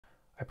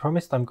I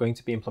promised I'm going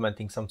to be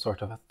implementing some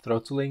sort of a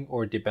throttling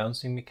or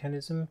debouncing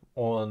mechanism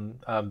on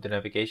the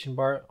navigation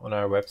bar on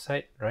our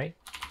website, right?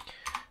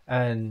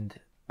 And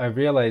I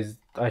realized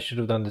I should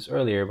have done this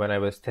earlier when I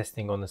was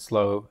testing on a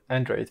slow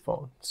Android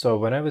phone. So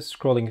when I was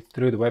scrolling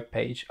through the web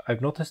page,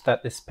 I've noticed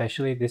that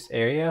especially this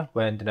area,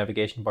 when the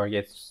navigation bar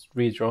gets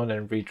redrawn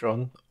and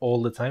redrawn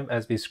all the time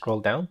as we scroll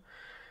down,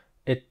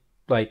 it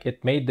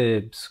made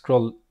the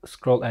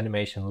scroll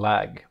animation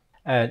lag.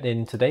 And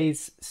in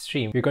today's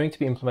stream, we're going to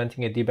be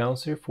implementing a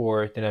debouncer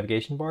for the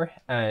navigation bar,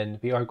 and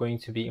we are going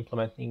to be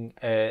implementing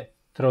a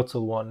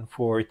throttle one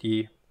for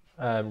the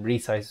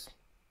resize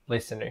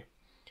listener.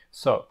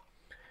 So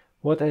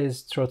what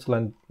is throttle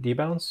and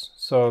debounce?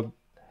 So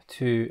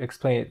to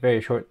explain it very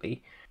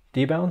shortly,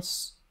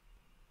 debounce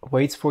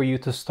waits for you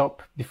to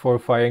stop before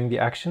firing the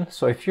action.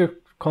 So if you're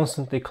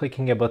constantly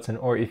clicking a button,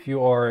 or if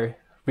you are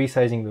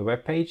resizing the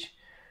web page,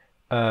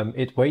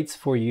 it waits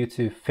for you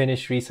to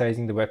finish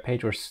resizing the web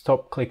page or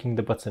stop clicking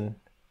the button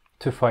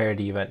to fire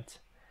the event.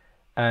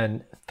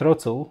 And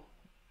throttle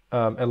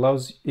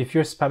allows, if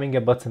you're spamming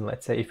a button,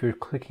 let's say, if you're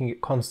clicking it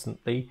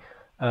constantly,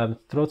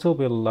 throttle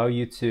will allow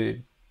you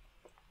to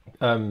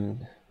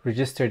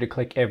register the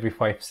click every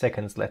 5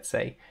 seconds, let's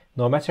say.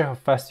 No matter how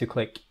fast you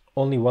click,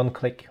 only one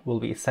click will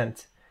be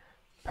sent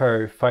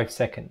per 5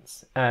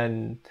 seconds.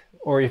 And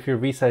or if you're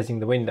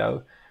resizing the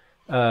window,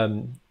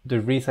 the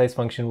resize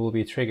function will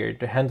be triggered,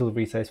 the handle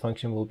resize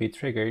function will be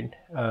triggered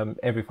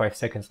every 5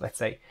 seconds, let's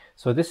say.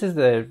 So this is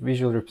the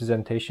visual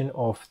representation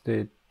of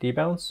the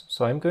debounce.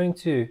 So I'm going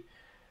to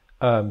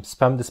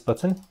spam this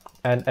button,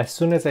 and as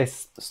soon as I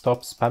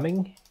stop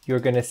spamming, you're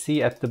going to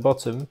see at the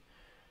bottom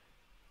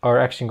our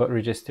action got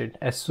registered.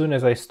 As soon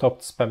as I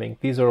stopped spamming,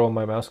 these are all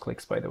my mouse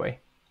clicks, by the way.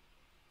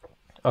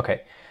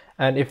 Okay,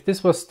 and if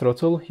this was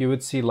throttle, you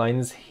would see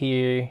lines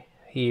here,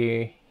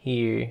 here,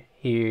 here,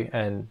 here,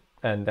 and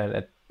then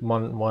at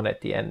one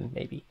at the end,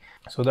 maybe.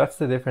 So that's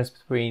the difference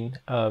between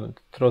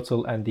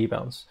throttle and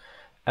debounce.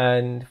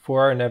 And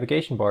for our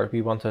navigation bar,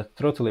 we want a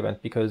throttle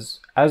event,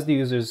 because as the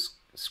user's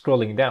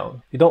scrolling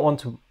down, you don't want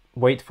to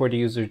wait for the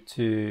user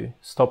to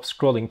stop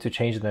scrolling to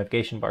change the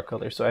navigation bar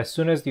color. So as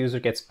soon as the user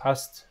gets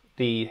past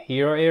the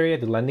hero area,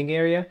 the landing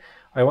area,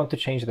 I want to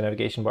change the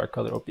navigation bar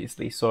color,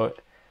 obviously. So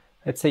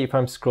let's say if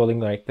I'm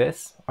scrolling like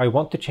this, I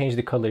want to change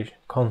the color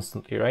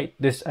constantly, right?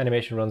 This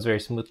animation runs very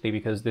smoothly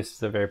because this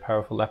is a very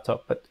powerful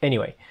laptop. But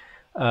anyway,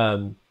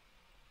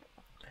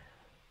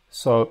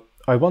 so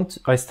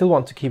I still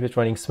want to keep it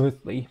running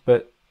smoothly,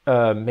 but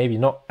maybe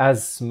not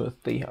as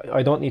smoothly.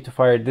 I don't need to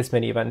fire this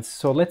many events.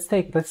 So let's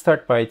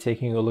start by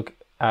taking a look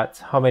at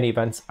how many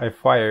events I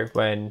fire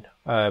when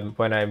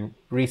I'm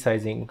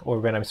resizing or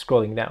when I'm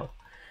scrolling down.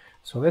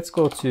 So let's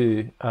go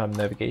to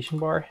navigation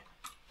bar.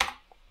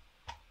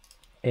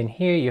 In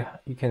here,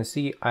 you can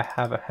see I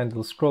have a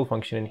handle scroll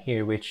function in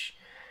here, which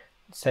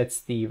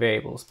sets the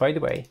variables. By the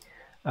way,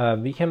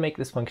 we can make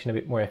this function a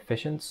bit more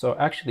efficient. So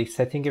actually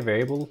setting a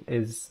variable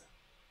is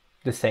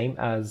the same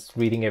as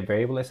reading a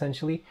variable,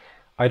 essentially.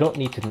 I don't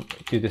need to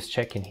do this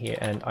check in here,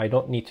 and I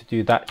don't need to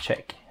do that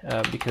check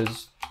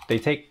because they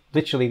take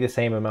literally the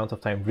same amount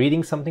of time.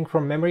 Reading something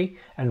from memory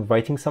and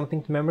writing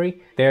something to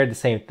memory, they're the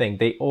same thing.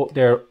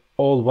 They're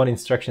all one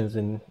instructions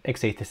in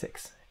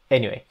x86.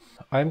 Anyway,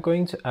 I'm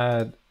going to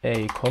add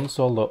a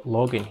console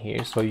log in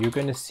here, so you're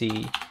going to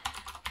see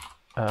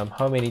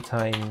how many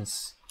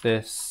times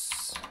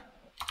this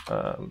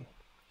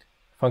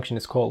function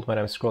is called when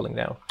I'm scrolling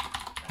down.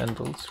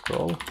 Handle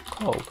scroll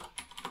called.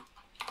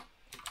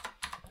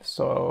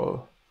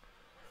 So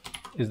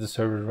is the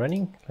server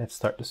running? Let's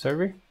start the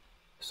server.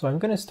 So I'm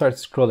going to start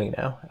scrolling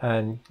now,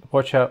 and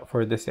watch out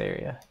for this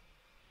area.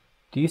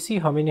 Do you see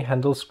how many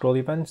handle scroll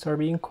events are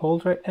being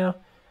called right now?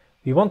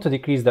 We want to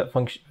decrease that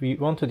function. We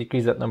want to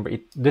decrease that number.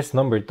 This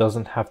number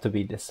doesn't have to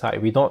be this high.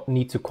 We don't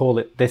need to call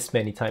it this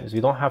many times. We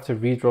don't have to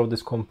redraw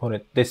this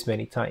component this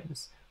many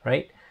times,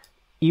 right?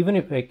 Even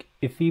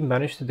if we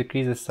manage to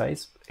decrease the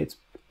size,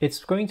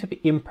 it's going to be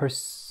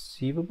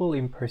imperceivable,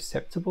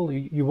 imperceptible.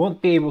 You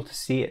won't be able to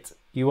see it.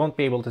 You won't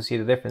be able to see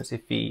the difference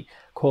if we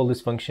call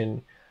this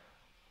function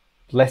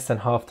less than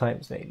half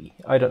times, maybe.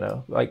 I don't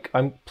know. Like,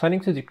 I'm planning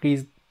to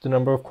decrease the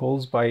number of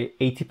calls by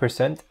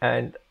 80%,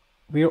 and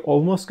we're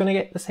almost going to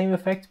get the same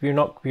effect.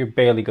 We're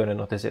barely going to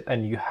notice it,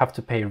 and you have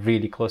to pay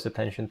really close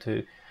attention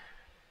to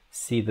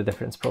see the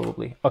difference,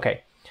 probably.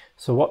 Okay,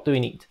 so what do we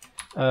need?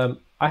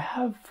 I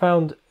have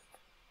found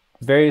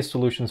various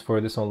solutions for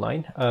this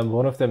online.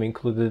 One of them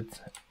included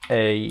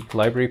a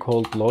library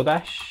called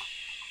Lodash.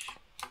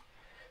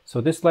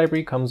 So this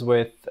library comes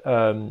with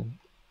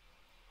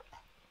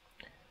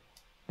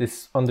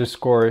this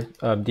underscore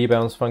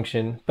debounce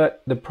function,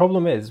 but the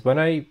problem is when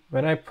I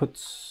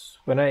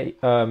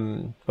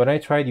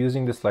tried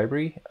using this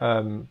library,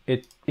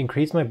 it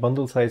increased my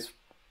bundle size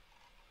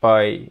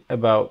by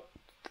about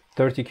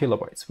 30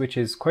 kilobytes, which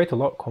is quite a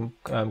lot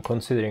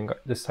considering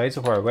the size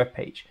of our web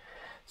page.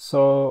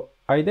 So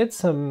I did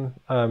some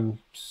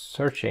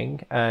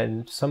searching,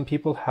 and some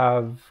people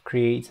have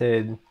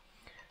created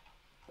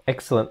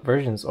excellent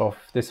versions of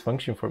this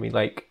function for me.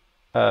 Like,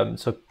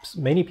 So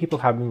many people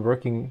have been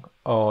working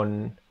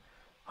on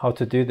how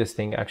to do this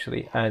thing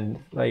actually,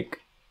 and like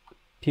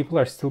people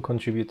are still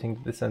contributing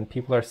to this, and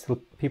people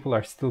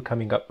are still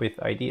coming up with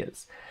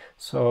ideas.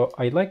 So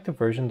I like the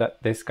version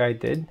that this guy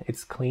did.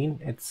 It's clean,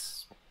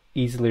 it's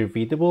easily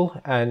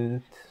readable,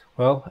 and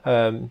well,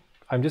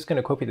 I'm just going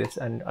to copy this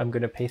and I'm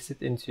going to paste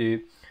it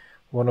into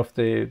one of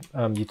the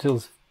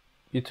util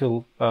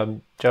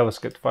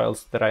JavaScript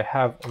files that I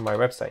have on my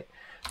website.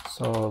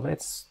 So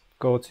let's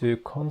go to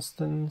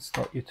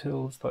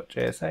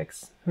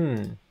constants.utils.jsx.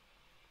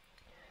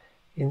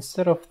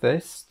 Instead of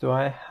this, do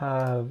I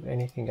have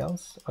anything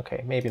else?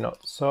 Okay, maybe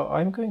not. So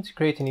I'm going to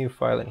create a new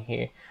file in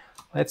here.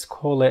 Let's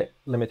call it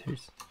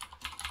limiters.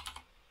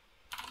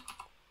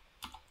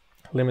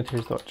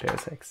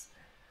 Limiters.jsx.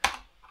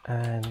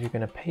 And we're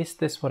going to paste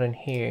this one in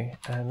here,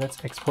 and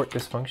let's export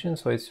this function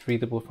so it's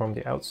readable from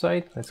the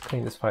outside. Let's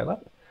clean this file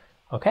up.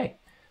 Okay,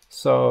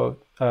 so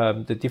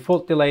the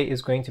default delay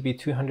is going to be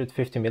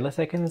 250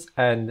 milliseconds,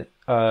 and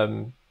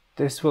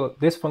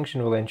this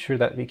function will ensure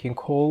that we can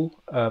call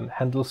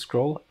handle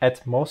scroll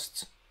at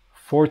most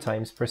 4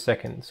 times per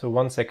second. So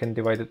 1 second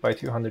divided by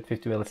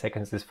 250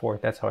 milliseconds is 4.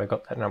 That's how I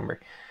got that number.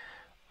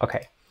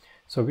 Okay,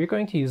 so we're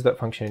going to use that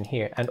function in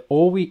here, and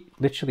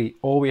literally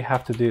all we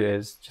have to do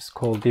is just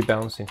call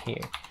debounce in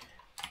here.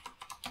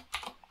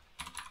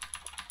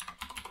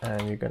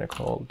 And we're going to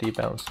call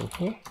debounce in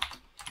here.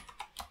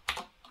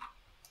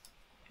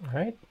 All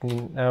right,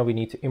 now we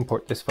need to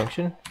import this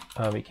function.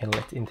 We can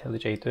let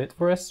IntelliJ do it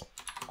for us.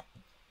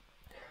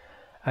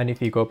 And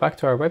if you go back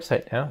to our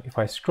website now, if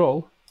I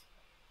stop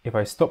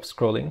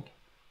scrolling,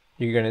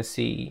 you're going to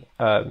see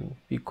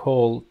we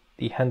call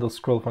the handle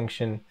scroll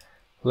function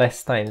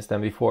less times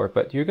than before,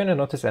 but you're going to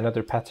notice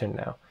another pattern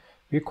now.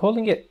 We're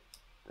calling it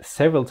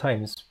several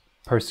times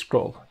per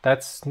scroll.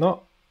 That's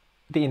not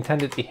the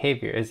intended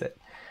behavior, is it?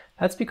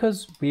 That's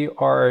because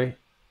we're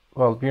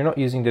not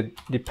using the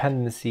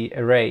dependency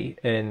array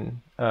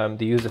in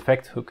the use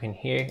effect hook in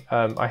here.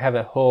 I have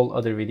a whole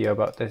other video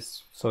about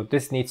this, so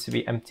this needs to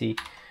be empty.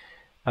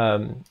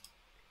 And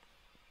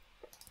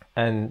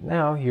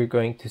now you're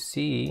going to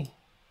see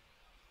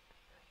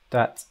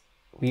that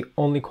we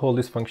only call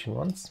this function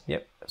once.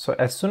 Yep. So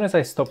as soon as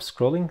I stop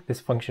scrolling, this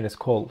function is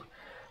called.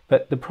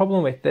 But the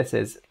problem with this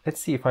is,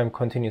 let's see if I'm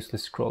continuously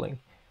scrolling.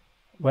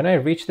 When I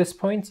reach this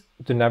point,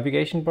 the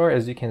navigation bar,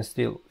 as you can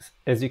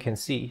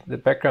see, the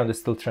background is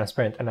still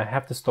transparent, and I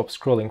have to stop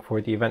scrolling for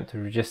the event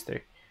to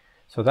register.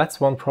 So that's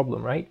one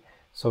problem, right?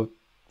 So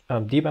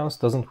debounce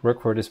doesn't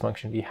work for this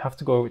function. We have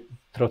to go with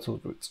throttle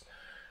routes.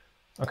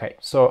 Okay,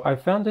 so I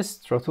found this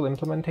throttle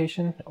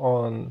implementation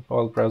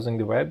while browsing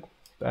the web,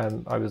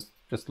 and I was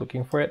just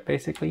looking for it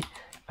basically,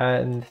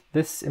 and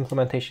this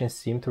implementation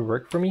seemed to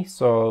work for me.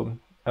 So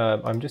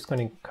I'm just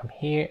going to come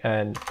here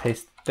and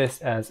paste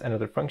this as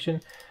another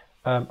function.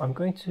 I'm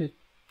going to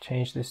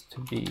change this to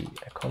be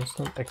a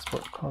constant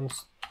export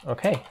const.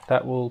 Okay,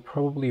 that will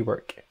probably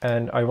work.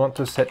 And I want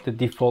to set the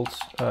default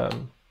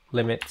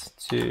limit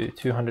to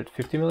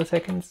 250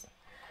 milliseconds.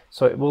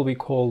 So it will be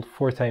called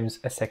 4 times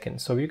a second.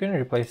 So we're going to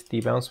replace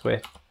debounce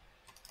with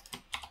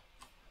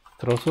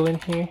throttle in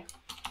here.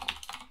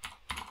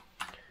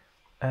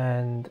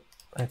 And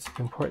let's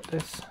import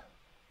this.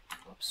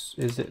 Oops,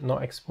 is it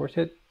not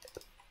exported?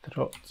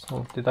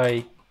 Throttle, did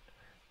I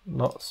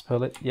not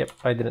spell it? Yep,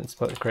 I didn't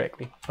spell it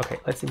correctly. Okay,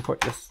 let's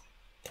import this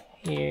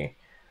here.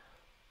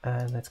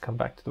 And let's come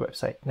back to the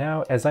website.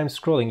 Now, as I'm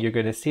scrolling, you're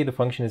going to see the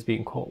function is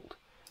being called.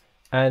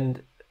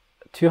 And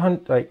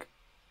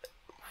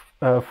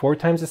 4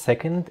 times a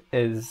second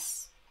it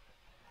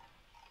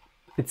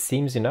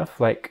seems enough.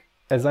 Like,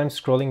 as I'm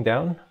scrolling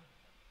down,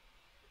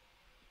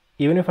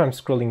 even if I'm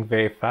scrolling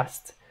very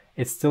fast,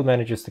 it still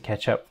manages to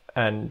catch up.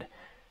 And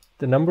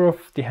the number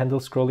of the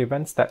handle scroll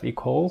events that we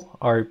call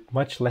are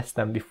much less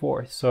than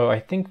before. So I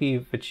think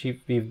we've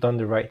done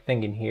the right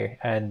thing in here.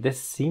 And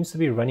this seems to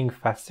be running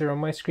faster on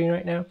my screen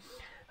right now.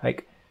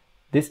 Like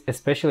this,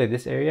 especially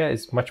this area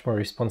is much more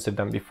responsive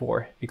than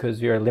before because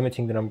we are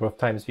limiting the number of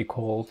times we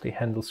call the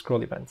handle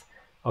scroll event.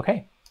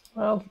 Okay,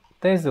 well,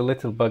 there's a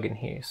little bug in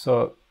here.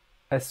 So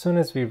as soon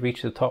as we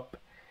reach the top,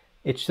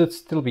 it should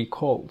still be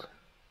called.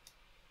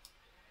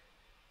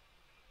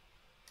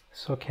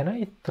 So can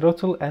I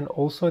throttle and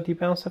also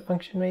debounce a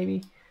function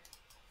maybe?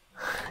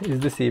 Is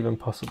this even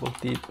possible?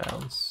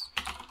 Debounce.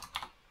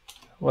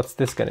 What's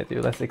this gonna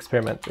do? Let's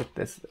experiment with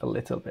this a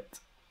little bit.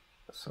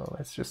 So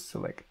let's just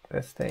select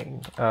this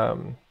thing.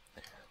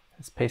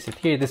 Let's paste it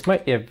here. This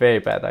might be a very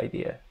bad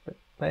idea, but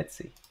let's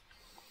see.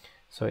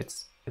 So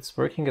it's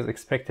working as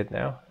expected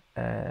now,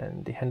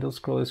 and the handle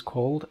scroll is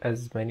called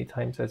as many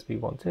times as we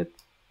wanted.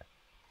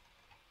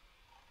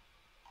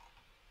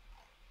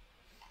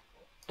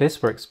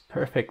 This works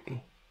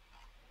perfectly.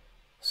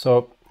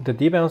 So the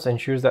debounce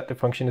ensures that the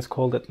function is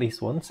called at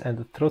least once, and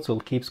the throttle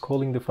keeps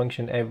calling the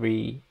function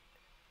every.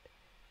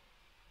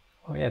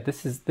 Oh yeah,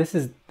 this is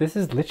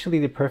literally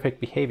the perfect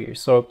behavior.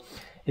 So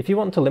if you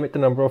want to limit the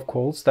number of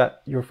calls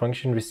that your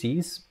function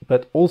receives,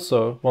 but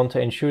also want to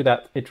ensure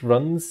that it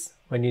runs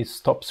when you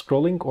stop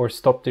scrolling or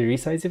stop the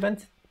resize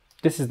event,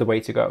 this is the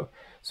way to go.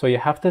 So you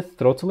have to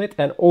throttle it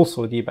and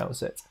also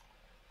debounce it.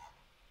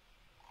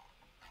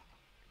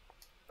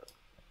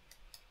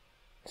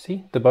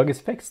 See, the bug is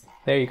fixed.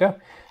 There you go.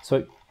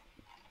 So,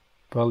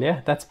 well,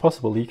 yeah, that's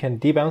possible. You can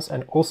debounce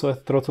and also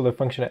throttle a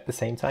function at the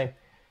same time.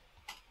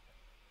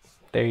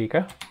 There you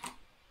go.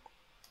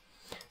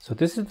 So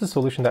this is the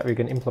solution that we're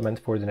going to implement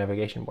for the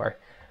navigation bar.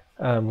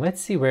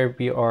 Let's see where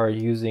we are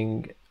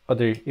using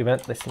other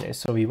event listeners.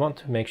 So we want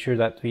to make sure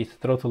that we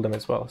throttle them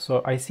as well.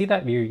 So I see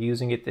that we're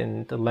using it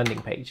in the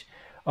landing page.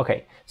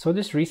 Okay, so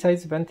this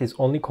resize event is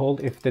only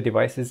called if the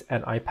device is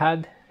an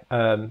iPad,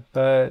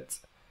 but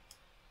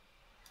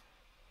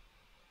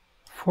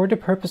for the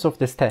purpose of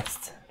this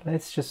test,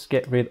 let's just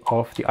get rid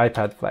of the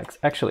iPad flags.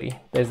 Actually,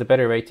 there's a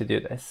better way to do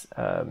this.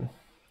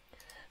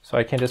 So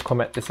I can just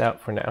comment this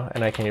out for now,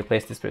 and I can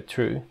replace this with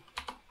true.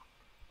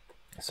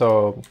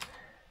 So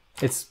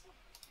it's,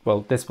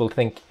 well, this will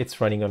think it's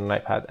running on an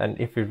iPad. And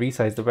if we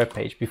resize the web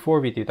page, before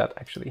we do that,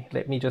 actually,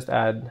 let me just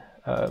add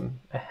a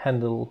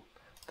handle,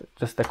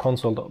 just the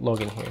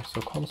console.log in here. So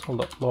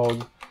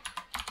console.log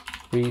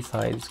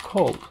resize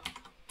called.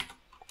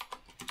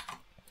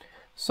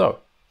 So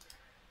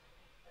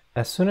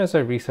as soon as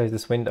I resize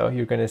this window,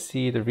 you're going to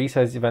see the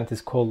resize event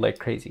is called like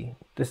crazy.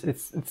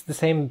 It's the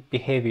same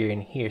behavior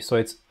in here. So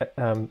it's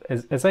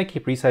as I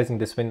keep resizing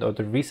this window,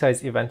 the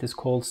resize event is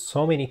called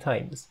so many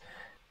times,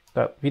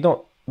 but we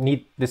don't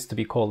need this to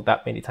be called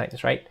that many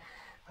times, right?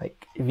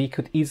 Like we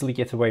could easily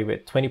get away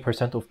with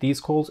 20% of these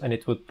calls and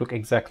it would look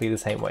exactly the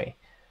same way.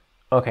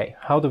 Okay,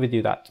 how do we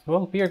do that?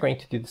 Well, we are going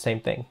to do the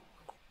same thing,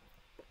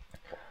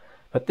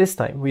 but this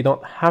time we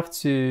don't have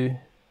to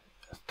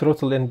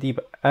throttle and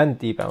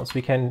debounce.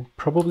 We can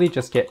probably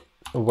just get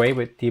away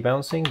with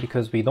debouncing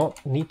because we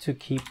don't need to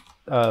keep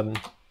well,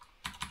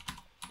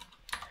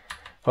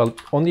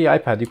 on the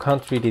iPad you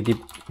can't really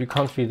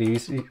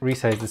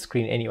resize the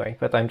screen anyway,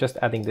 but I'm just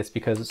adding this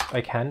because I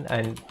can,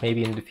 and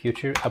maybe in the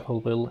future Apple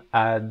will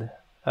add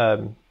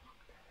the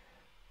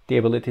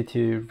ability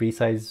to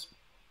resize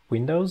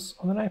windows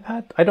on an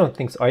iPad. I don't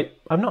think so.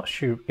 I'm not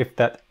sure if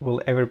that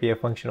will ever be a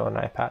function on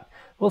an iPad.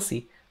 We'll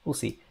see.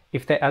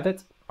 If they add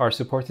it, our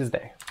support is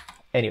there.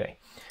 Anyway,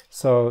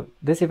 so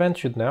this event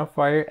should now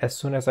fire as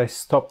soon as I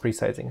stop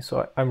resizing.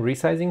 So I'm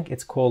resizing,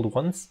 it's called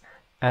once,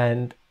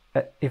 and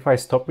if I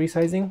stop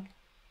resizing,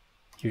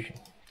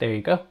 there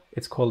you go,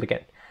 it's called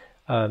again.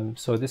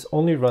 So this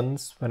only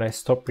runs when I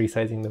stop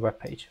resizing the web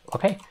page.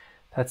 Okay,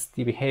 that's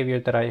the behavior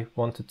that I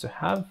wanted to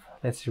have.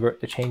 Let's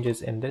revert the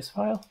changes in this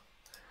file.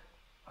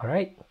 All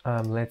right,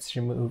 let's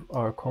remove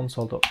our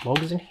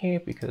console.logs in here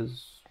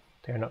because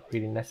they're not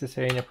really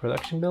necessary in a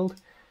production build.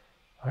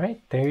 All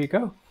right, there you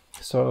go.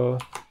 So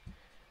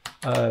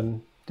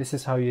this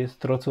is how you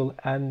throttle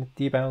and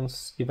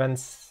debounce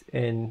events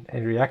in a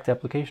React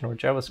application or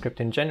JavaScript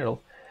in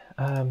general.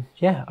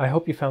 Yeah, I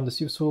hope you found this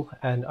useful,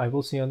 and I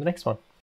will see you on the next one.